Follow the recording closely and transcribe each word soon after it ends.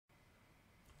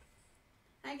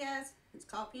Hi guys, it's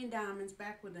Coffee and Diamonds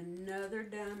back with another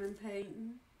diamond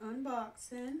painting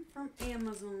unboxing from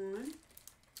Amazon.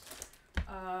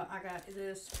 I got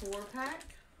this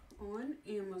 4-pack on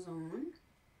Amazon.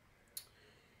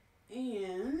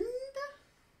 And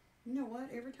you know what?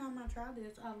 Every time I try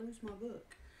this, I lose my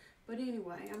book. But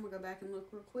anyway, I'm going to go back and look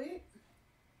real quick.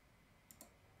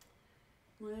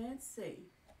 Let's see.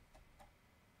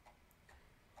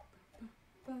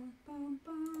 Bum, bum,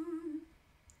 bum.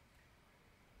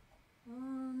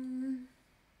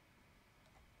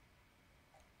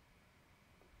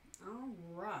 All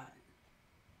right.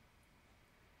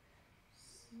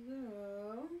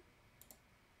 So,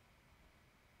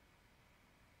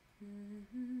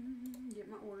 get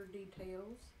my order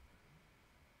details.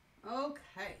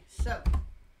 Okay, so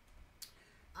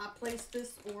I placed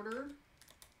this order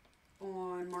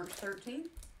on March 13th.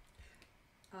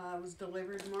 It was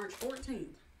delivered March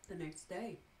 14th, the next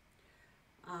day.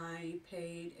 I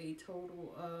paid a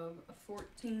total of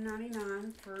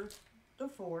 $14.99 for the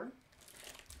 4.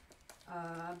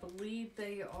 I believe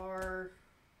they are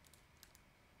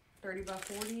 30 by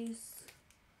 40s.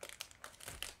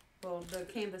 Well, the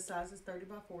canvas size is 30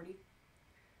 by 40.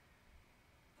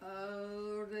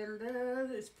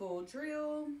 It's full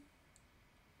drill.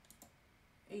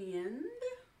 And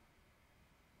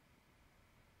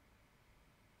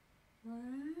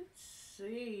let's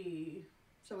see.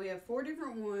 So we have 4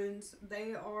 different ones.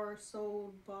 They are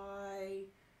sold by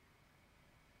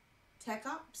Tech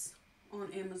Ops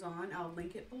on Amazon. I'll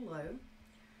link it below.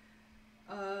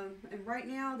 And right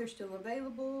now they're still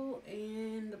available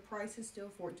and the price is still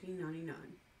 $14.99.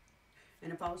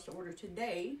 And if I was to order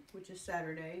today, which is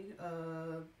Saturday,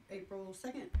 April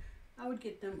 2nd, I would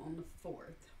get them on the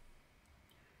 4th.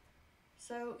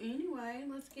 So anyway,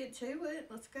 let's get to it.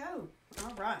 Let's go.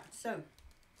 All right, so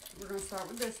we're going to start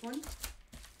with this one.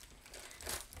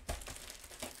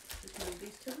 Just move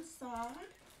these to the side.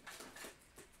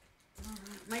 All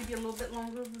right, maybe a little bit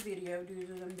longer of a video due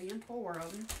to them being 4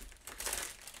 of them,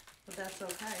 but that's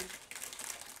okay.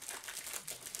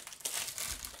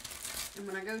 And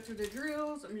when I go through the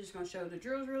drills, I'm just going to show the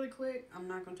drills really quick. I'm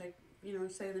not going to take,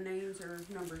 say the names or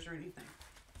numbers or anything.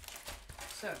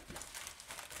 So,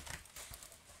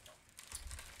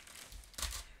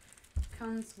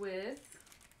 comes with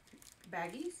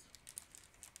baggies,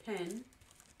 pen,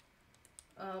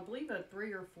 I believe a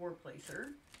 3 or 4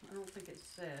 placer. I don't think it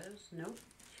says. Nope.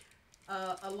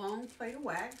 A long plate of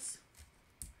wax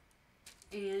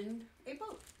and a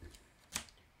boat.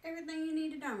 Everything you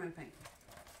need to diamond paint.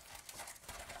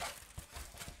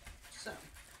 So,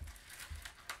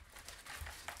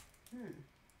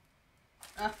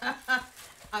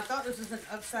 I thought this was an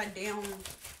upside down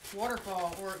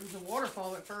waterfall, or it was a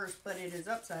waterfall at first, but it is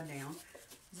upside down.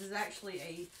 This is actually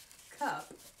a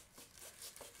cup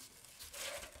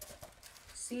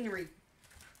scenery,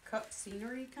 cup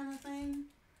scenery kind of thing.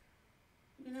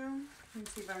 Let me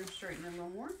see if I can straighten it a little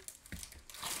more.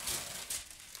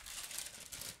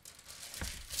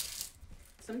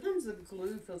 Sometimes the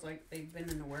glue feels like they've been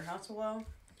in the warehouse a while,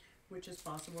 which is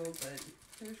possible, but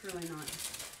there's really not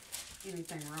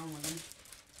anything wrong with them.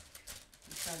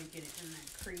 I'll try to get it in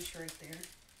that crease right there.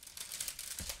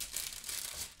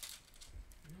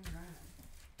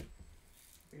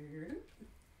 Alright.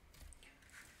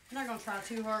 I'm not going to try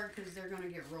too hard because they're going to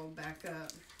get rolled back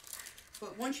up.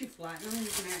 But once you flatten them, you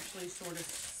can actually sort of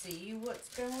see what's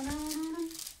going on them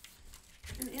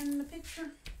and in the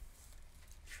picture.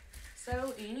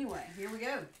 So anyway, here we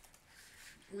go.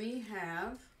 We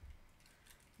have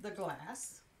the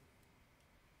glass,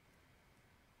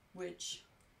 which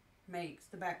makes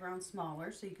the background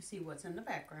smaller so you can see what's in the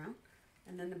background.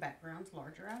 And then the background's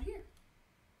larger out here.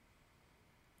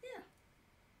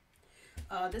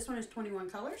 Yeah. This one is 21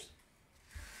 colors.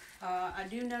 I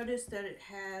do notice that it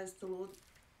has the little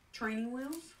training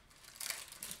wheels,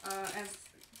 as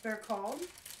they're called.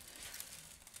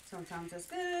 Sometimes that's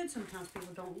good, sometimes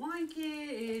people don't like it.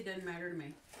 It doesn't matter to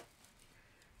me.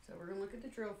 So we're going to look at the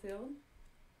drill field.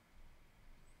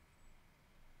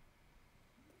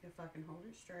 If I can hold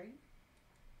it straight.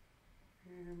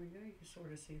 There we go, you can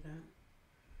sort of see that.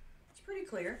 It's pretty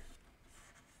clear.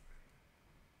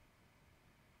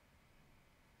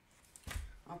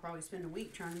 I'll probably spend a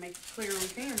week trying to make it clear on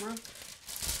camera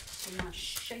with my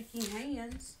shaky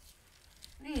hands.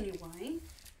 Anyway,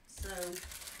 so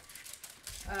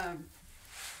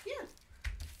yeah,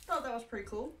 thought that was pretty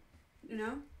cool,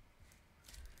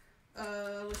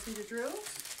 Let's see the drills.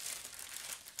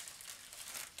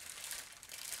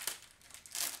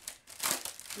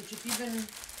 Which, if you've been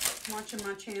watching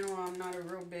my channel, I'm not a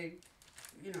real big,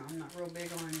 I'm not real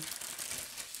big on,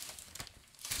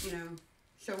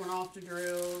 showing off the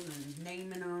drills and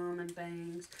naming them and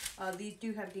things. These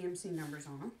do have DMC numbers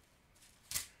on them.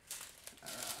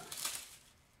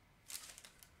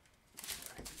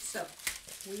 Right, so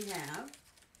we have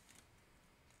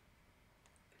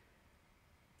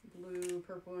blue,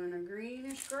 purple, and a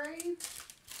greenish gray.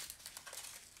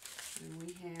 And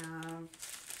we have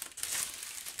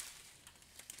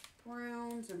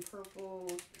browns and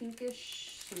purples,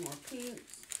 pinkish, some more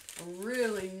pinks. A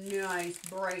really nice,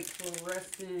 bright,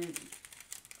 fluorescent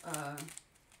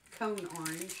cone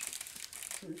orange.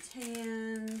 Some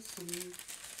tans, some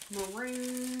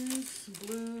maroons,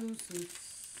 blues,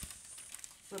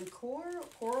 some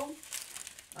coral,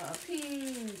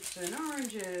 pinks and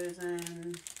oranges,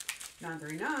 and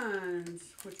 939s,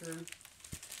 which are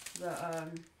the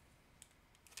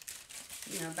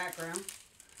you know, background.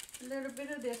 A little bit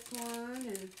of this one,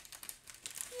 and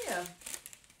yeah.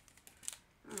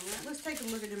 Alright, let's take a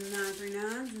look at them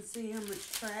 939s and see how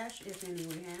much trash, if any,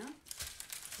 we have.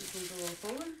 This one's a little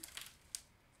fuller.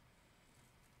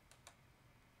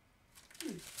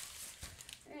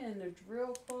 And the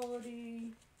drill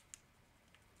quality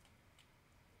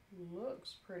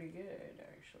looks pretty good,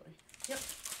 actually. Yep.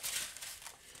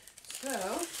 So,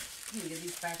 let me get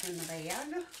these back in the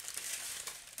bag.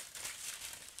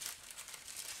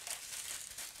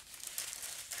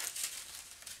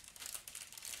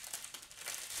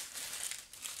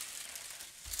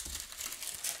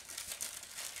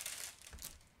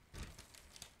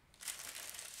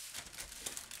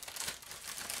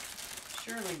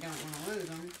 Surely don't want to lose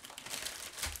them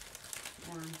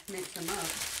or mix them up.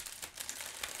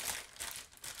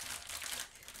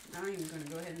 I'm even going to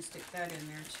go ahead and stick that in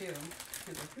there too,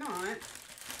 because if not,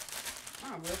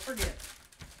 I will forget.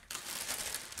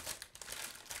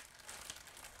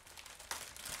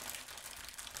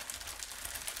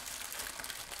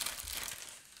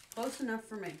 Close enough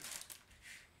for me.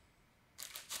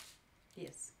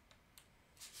 Yes.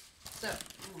 So,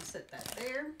 I'm going to set that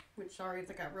there, which, sorry if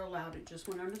it got real loud, it just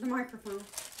went under the microphone.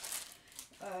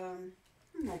 I'm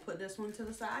going to put this one to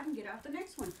the side and get out the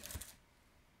next one.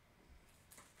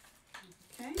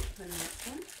 Okay, the next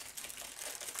one.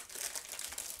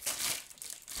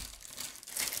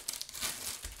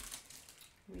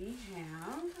 We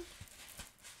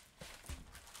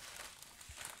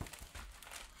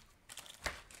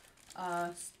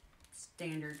have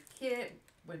standard kit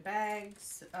with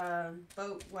bags,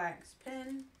 boat wax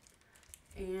pen,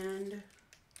 and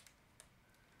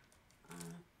I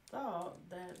thought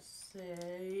that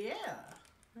said, yeah,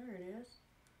 there it is.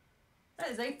 That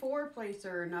is a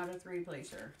 4-placer, not a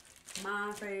 3-placer.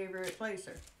 My favorite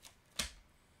placer.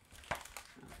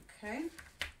 Okay,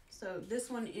 so this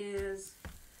one is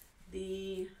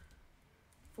the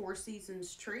Four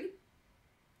Seasons tree.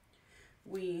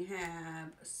 We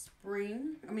have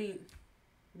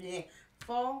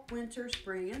fall, winter,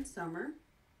 spring, and summer.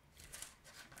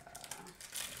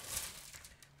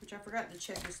 Which I forgot to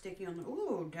check the sticky on the,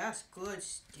 ooh, that's good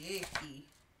sticky.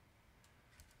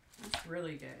 That's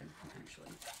really good, actually.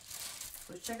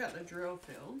 Let's check out the drill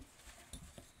field.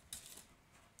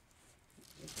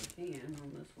 If we can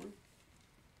on this one.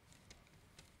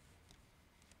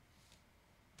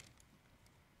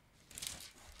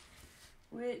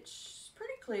 Which is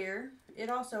pretty clear. It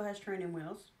also has training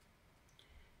wheels.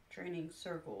 Training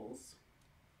circles.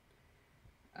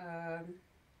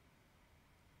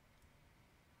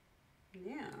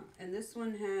 Yeah, and this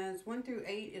one has 1 through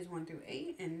 8 is 1 through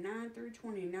 8, and 9 through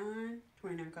 29,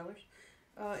 29 colors,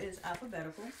 is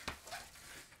alphabetical.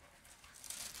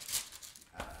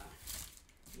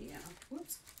 Yeah,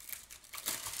 whoops.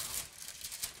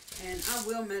 And I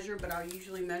will measure, but I'll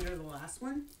usually measure the last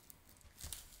one.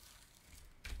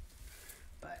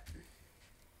 But,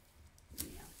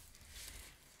 yeah.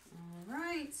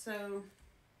 Alright, so,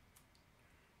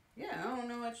 yeah, I don't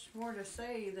know much more to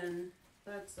say than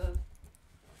that's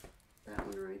that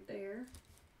one right there.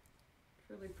 It's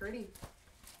really pretty.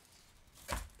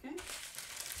 Okay,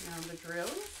 now the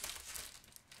drills.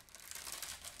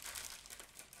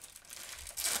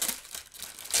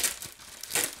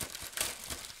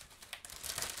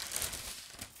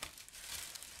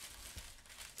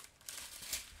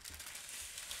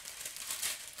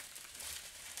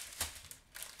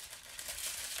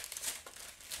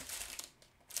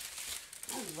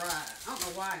 Alright, I don't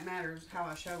know why it matters how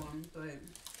I show them, but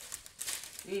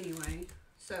anyway,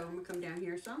 so I'm going to come down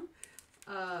here some.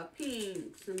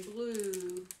 Pinks and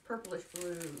blue, purplish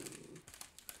blue. I'm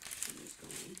just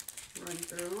going to run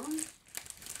through them.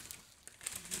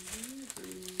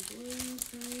 Green, blue,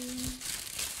 green.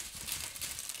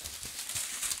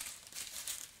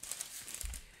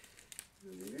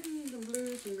 And the greens and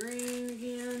blues and green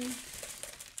again.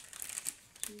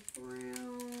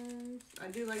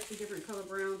 do like the different color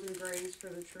browns and grays for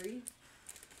the tree.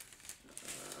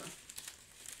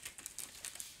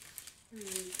 There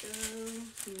we go.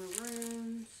 Some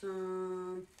maroon,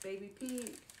 some baby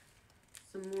pink,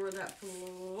 some more of that.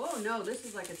 Oh no, this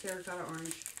is like a terracotta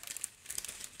orange.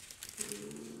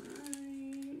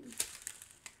 Alright.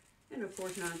 And of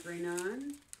course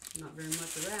 939. Not very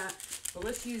much of that. But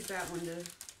let's use that one to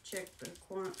check the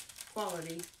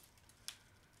quality.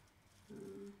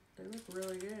 They look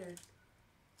really good.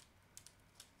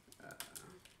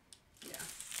 Yeah.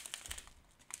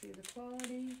 See the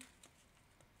quality?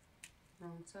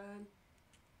 Wrong side.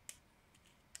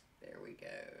 There we go.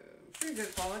 Pretty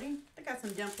good quality. They got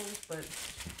some dimples, but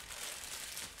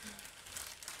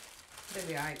they'll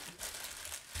be alright.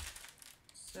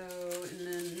 So, and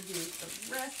then here's the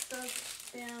rest of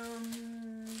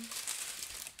them.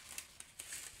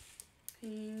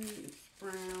 Pink,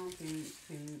 brown,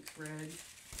 pink, red.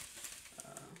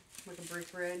 Like a brick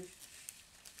red.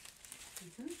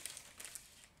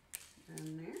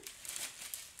 And there.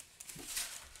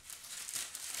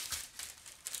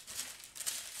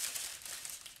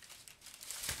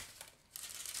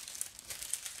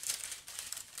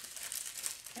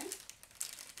 Okay.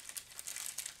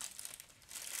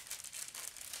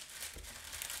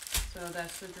 So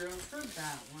that's the drills for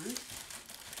that one.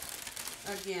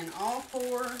 Again, all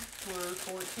four were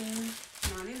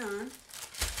 $14.99.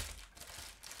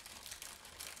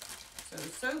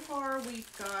 So far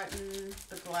we've gotten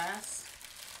the glass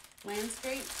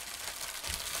landscape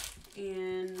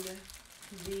and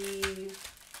the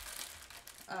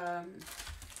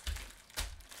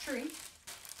tree.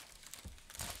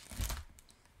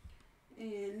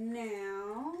 And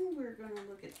now we're going to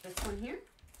look at this one here.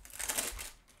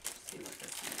 See what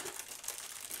this one is.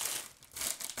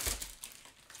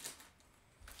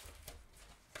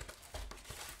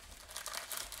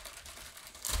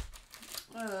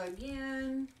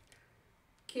 Again,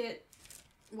 kit,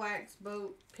 wax,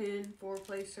 boat, pin,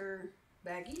 4-placer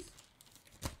baggies.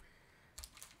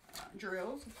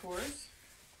 Drills, of course.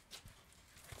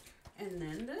 And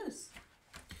then this.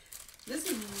 This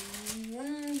is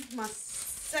my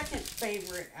second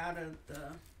favorite out of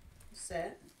the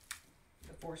set.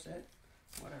 The 4 set.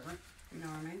 Whatever. You know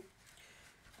what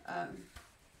I mean?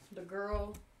 The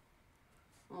girl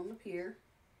on the pier.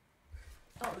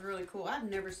 I thought it was really cool. I've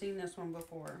never seen this one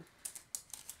before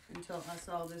until I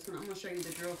saw this one. I'm going to show you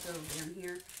the drill field down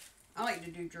here. I like to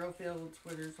do drill fields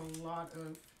where there's a lot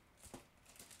of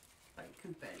like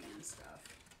confetti and stuff.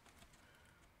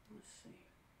 Let's see.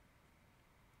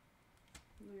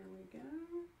 There we go.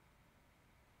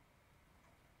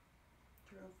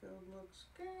 Drill field looks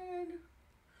good.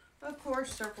 Of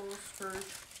course, circles for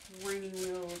raining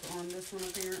wheels on this one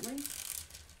apparently.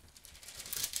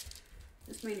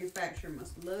 This manufacturer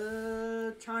must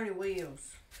love tiny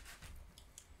wheels.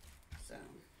 So.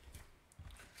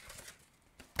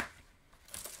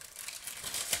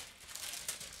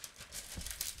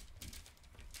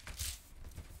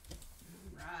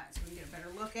 Alright, so we can get a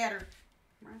better look at her.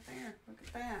 Right there, look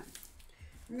at that.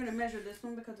 I'm going to measure this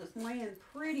one because it's laying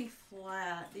pretty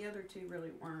flat. The other two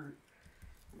really weren't.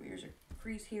 I mean, there's a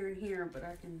crease here and here, but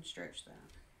I can stretch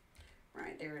that.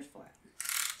 Right there is flat.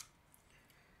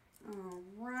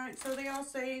 Alright, so they all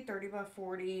say 30 by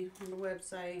 40 on the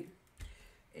website.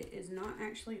 It is not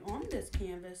actually on this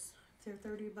canvas. They're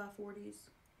 30 by 40s.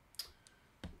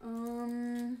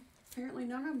 Apparently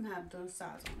none of them have the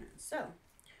size on it. So,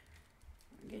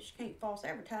 I guess you can't false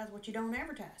advertise what you don't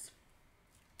advertise.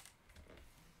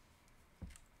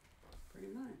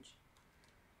 Pretty much.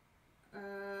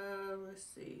 Let's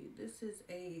see. This is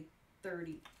a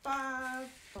 35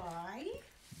 by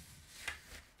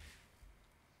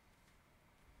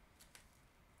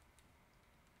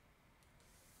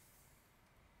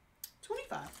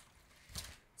 25.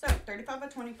 So 35 by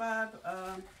 25.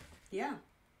 Yeah.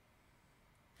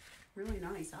 Really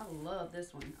nice. I love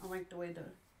this one. I like the way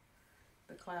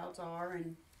the clouds are,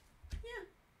 and yeah.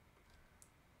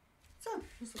 So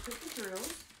let's look at the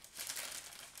drills.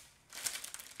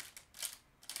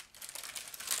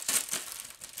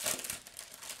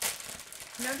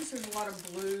 Notice there's a lot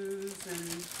of blues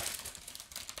and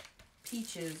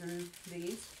peaches in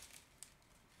these.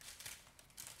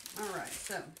 Alright,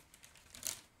 so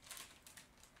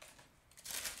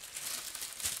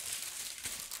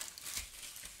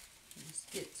let's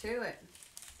get to it.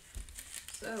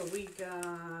 So we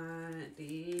got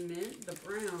the mint, the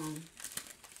brown.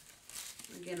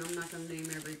 Again, I'm not going to name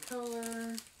every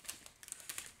color.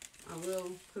 I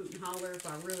will hoot and holler if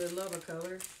I really love a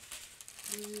color.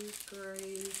 These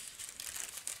grays.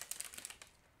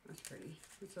 That's pretty.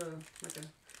 It's like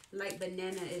a light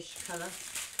banana-ish color.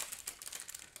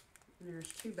 And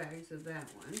there's 2 bags of that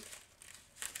one.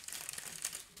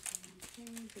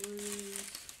 Okay,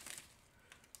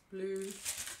 blue,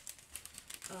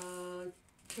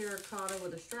 terracotta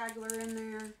with a straggler in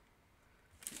there.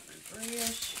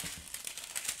 Grayish.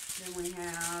 Then we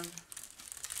have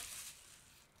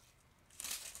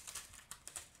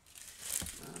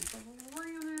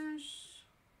brownish,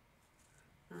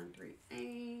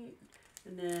 938,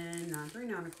 and then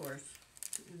 939, of course,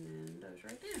 and then those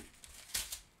right there.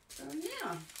 So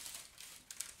yeah,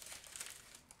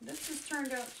 this has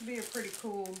turned out to be a pretty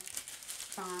cool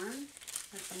find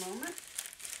at the moment.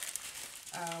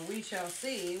 We shall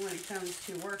see when it comes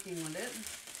to working with it,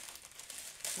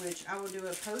 which I will do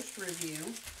a post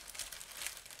review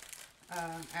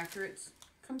after it's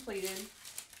completed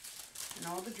and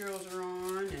all the drills are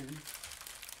on, and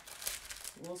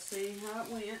we'll see how it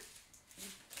went.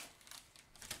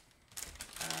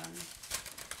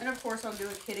 And of course I'll do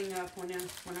a kitting up when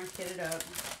I kit it up.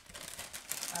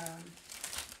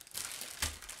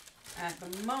 At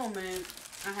the moment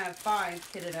I have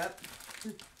 5 kitted up,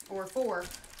 or 4,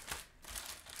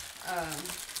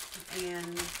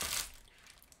 and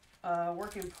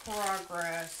work in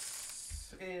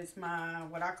progress is my,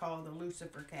 what I call the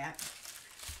Lucifer cat.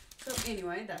 So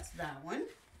anyway, that's that one.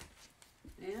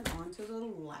 And on to the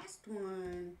last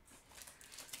one.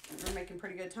 We're making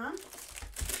pretty good time.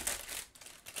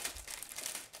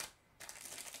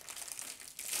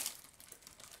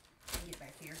 Get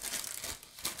back here.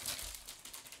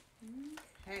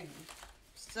 Okay.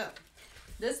 So,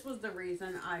 this was the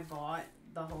reason I bought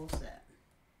the whole set.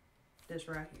 This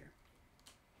right here.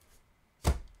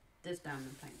 This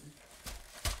diamond painting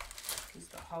is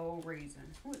the whole reason.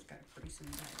 Oh, it's got a crease in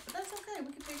the back, but that's okay.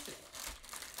 We can fix it.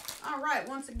 All right.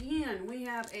 Once again, we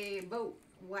have a boat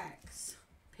wax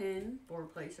pin,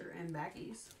 board placer, and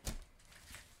backies.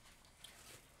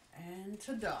 And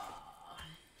ta-da!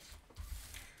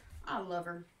 I love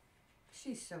her.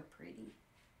 She's so pretty.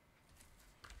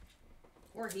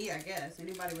 Or he, I guess.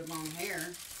 Anybody with long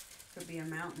hair. Could be a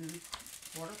mountain,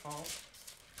 waterfall,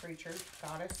 creature,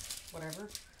 goddess, whatever.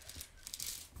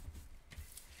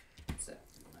 So,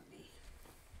 let me...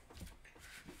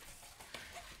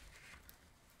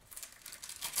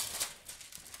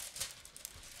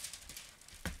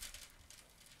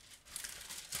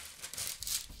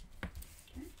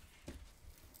 Okay.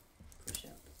 Push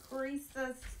out the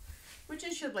creases, which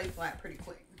it should lay flat pretty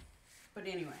quick. But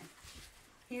anyway,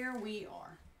 here we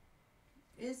are.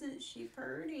 Isn't she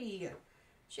pretty?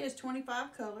 She has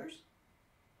 25 colors,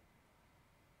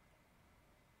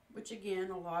 which again,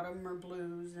 a lot of them are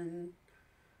blues and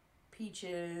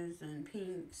peaches and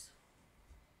pinks.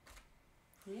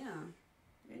 Yeah,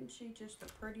 isn't she just the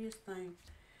prettiest thing?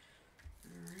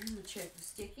 All right, I'm gonna check the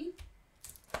sticky.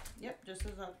 Yep, just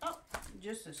as I thought,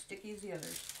 just as sticky as the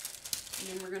others. And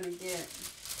then we're gonna get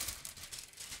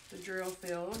the drill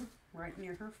filled right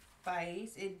near her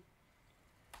face.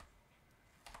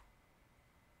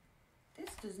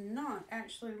 This does not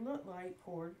actually look like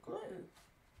poured glue.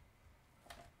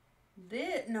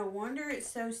 No wonder it's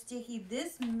so sticky.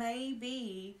 This may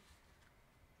be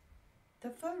the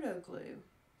photo glue.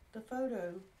 The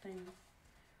photo thing.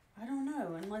 I don't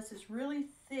know. Unless it's really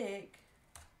thick.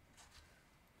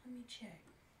 Let me check.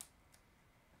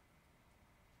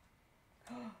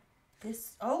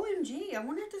 This, OMG. I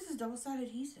wonder if this is double-sided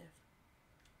adhesive.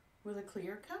 With a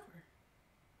clear cover.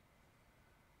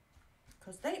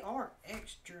 Because they are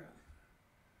extra.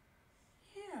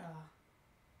 Yeah.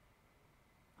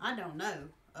 I don't know.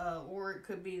 Or it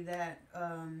could be that,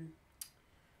 I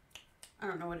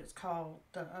don't know what it's called.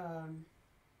 The,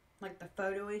 like the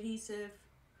photo adhesive.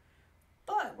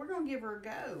 But we're going to give her a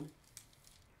go.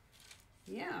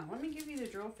 Yeah, let me give you the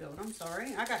drill field. I'm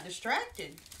sorry. I got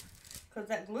distracted. Because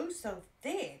that glue's so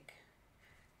thick.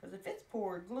 Because if it's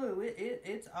poured glue,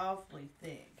 it's awfully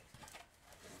thick.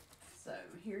 So,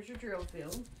 here's your drill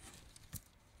field.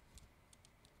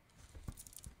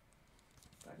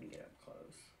 If I can get up close.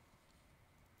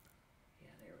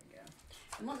 Yeah, there we go.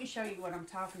 And let me show you what I'm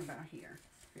talking about here.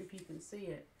 If you can see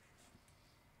it.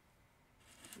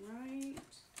 Right.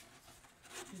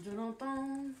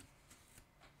 Dun-dun-dun.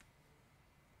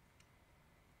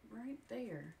 Right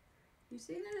there. You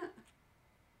see that?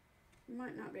 You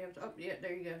might not be able to. Oh, yeah,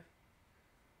 there you go.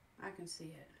 I can see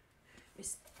it.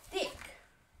 It's thick.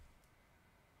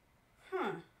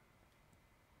 Huh.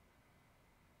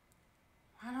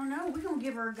 I don't know. We're going to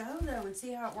give her a go, though, and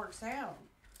see how it works out.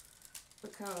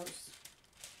 Because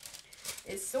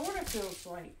it sort of feels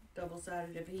like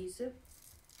double-sided adhesive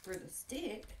for the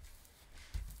stick.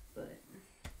 But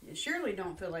it surely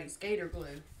don't feel like skater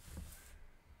glue.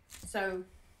 So,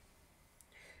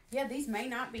 Yeah, these may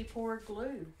not be poured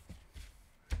glue.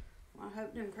 Well, I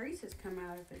hope them creases come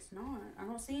out if it's not. I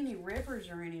don't see any rivers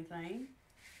or anything.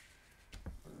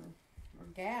 Or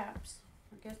gaps.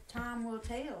 I guess time will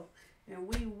tell. And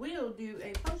we will do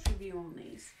a post review on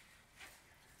these.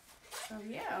 So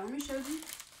yeah, let me show you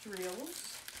drills.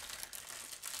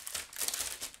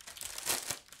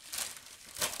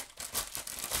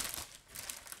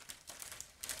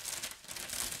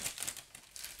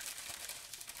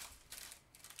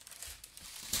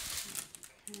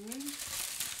 Okay.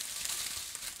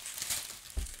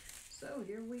 So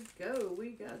here we go.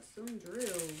 We got some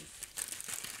drills.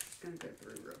 Just gonna go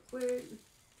through real quick.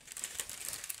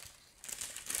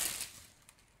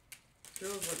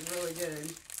 Drills look really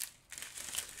good.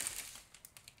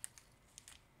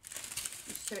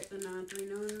 Let's check the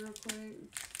 939 real quick.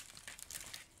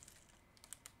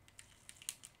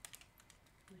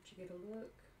 Let you get a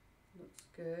look. Looks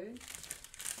good.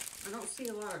 I don't see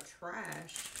a lot of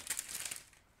trash.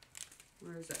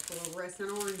 Where is that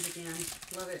fluorescent orange again?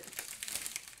 Love it.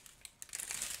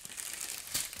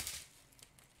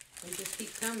 They just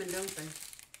keep coming, don't they?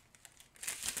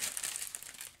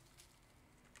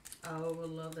 Oh, I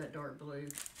love that dark blue.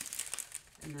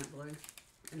 And that blue.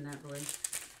 And that blue.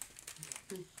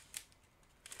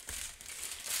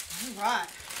 Alright.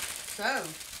 So,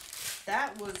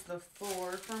 that was the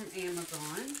 4 from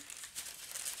Amazon.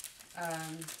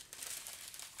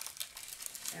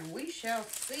 And we shall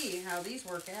see how these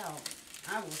work out.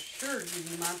 I will sure give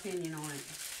you my opinion on it.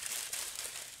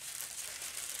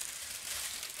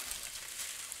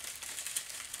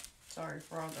 Sorry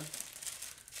for all the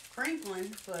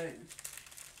crinkling, but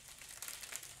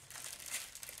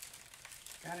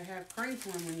gotta have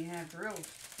crinkling when you have drills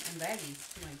and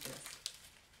baggies like this.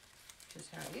 Just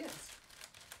how it is.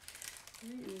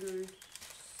 I'm going to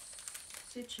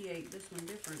situate this one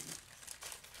different,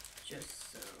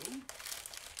 just so.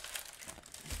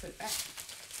 Put it back.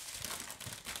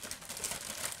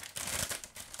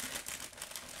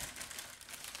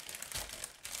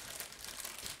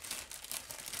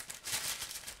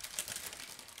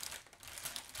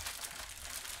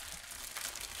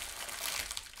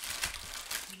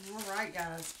 All right,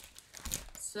 guys.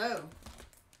 So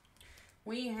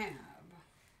we have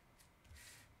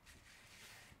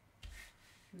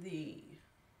the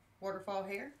waterfall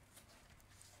hair,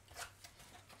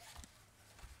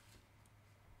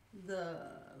 the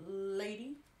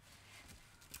lady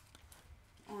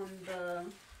on the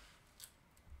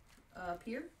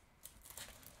pier.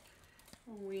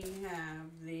 We have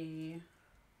the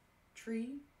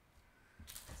tree,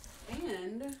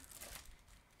 and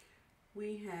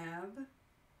we have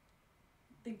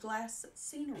the glass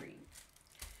scenery.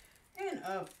 And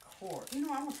of course, you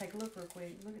know, I'm gonna take a look real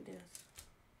quick. Look at this.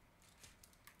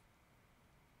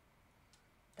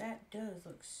 That does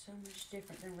look so much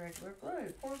different than regular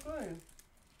glue. Poor glue.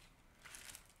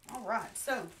 Alright,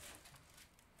 so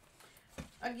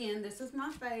again, this is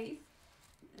my fave.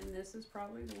 And this is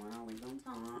probably the one I'll leave on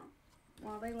top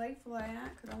while they lay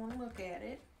flat, because I want to look at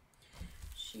it.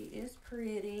 She is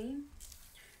pretty.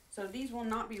 So these will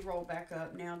not be rolled back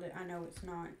up now that I know it's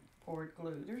not poured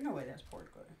glue. There's no way that's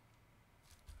poured glue.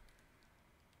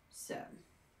 So,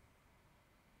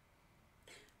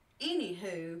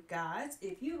 anywho, guys,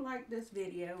 if you like this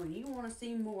video and you want to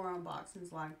see more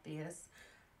unboxings like this,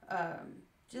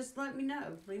 just let me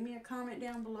know. Leave me a comment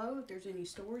down below if there's any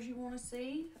stores you want to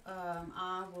see.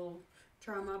 I will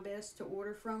try my best to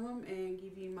order from them and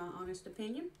give you my honest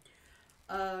opinion.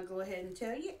 Go ahead and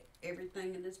tell you,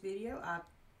 everything in this video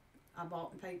I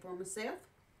bought and paid for myself.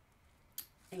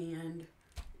 And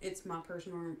it's my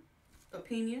personal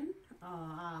opinion.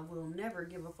 I will never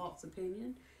give a false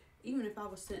opinion. Even if I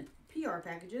was sent PR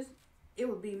packages, it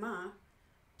would be my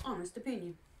honest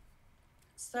opinion.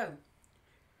 So,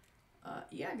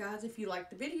 yeah, guys, if you like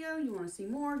the video, you want to see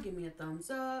more, give me a thumbs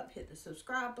up, hit the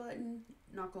subscribe button,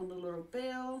 knock on the little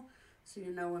bell so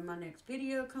you know when my next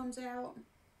video comes out.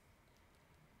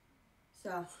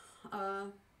 So,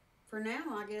 for now,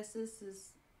 I guess this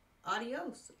is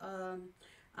adios.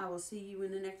 I will see you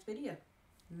in the next video.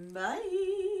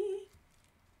 Bye.